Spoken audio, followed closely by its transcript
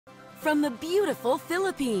From the beautiful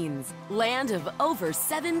Philippines, land of over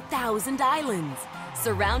 7,000 islands,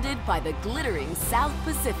 surrounded by the glittering South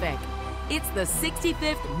Pacific, it's the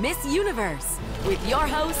 65th Miss Universe with your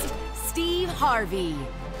host, Steve Harvey.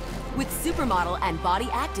 With supermodel and body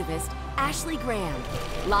activist Ashley Graham,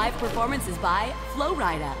 live performances by Flo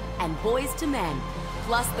Rida and Boyz II Men,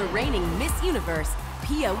 plus the reigning Miss Universe,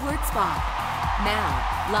 Pia Wurtzbach.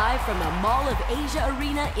 Now, live from the Mall of Asia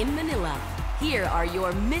Arena in Manila, here are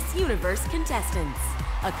your Miss Universe contestants,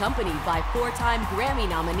 accompanied by four-time Grammy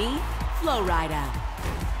nominee, Flo Rida.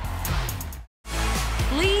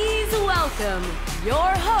 Please welcome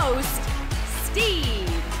your host, Steve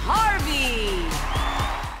Harvey.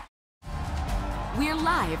 We're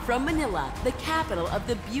live from Manila, the capital of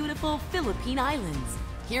the beautiful Philippine Islands.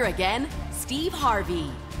 Here again, Steve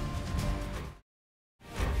Harvey.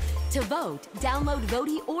 To vote, download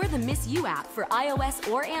Voti or the Miss U app for iOS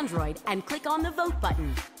or Android and click on the Vote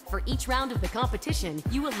button. For each round of the competition,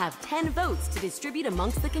 you will have 10 votes to distribute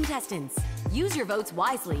amongst the contestants. Use your votes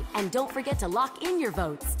wisely and don't forget to lock in your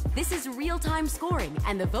votes. This is real-time scoring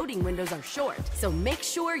and the voting windows are short, so make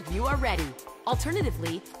sure you are ready.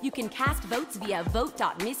 Alternatively, you can cast votes via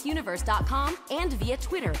vote.missuniverse.com and via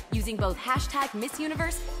Twitter using both hashtag Miss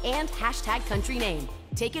Universe and hashtag country name.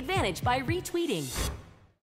 Take advantage by retweeting.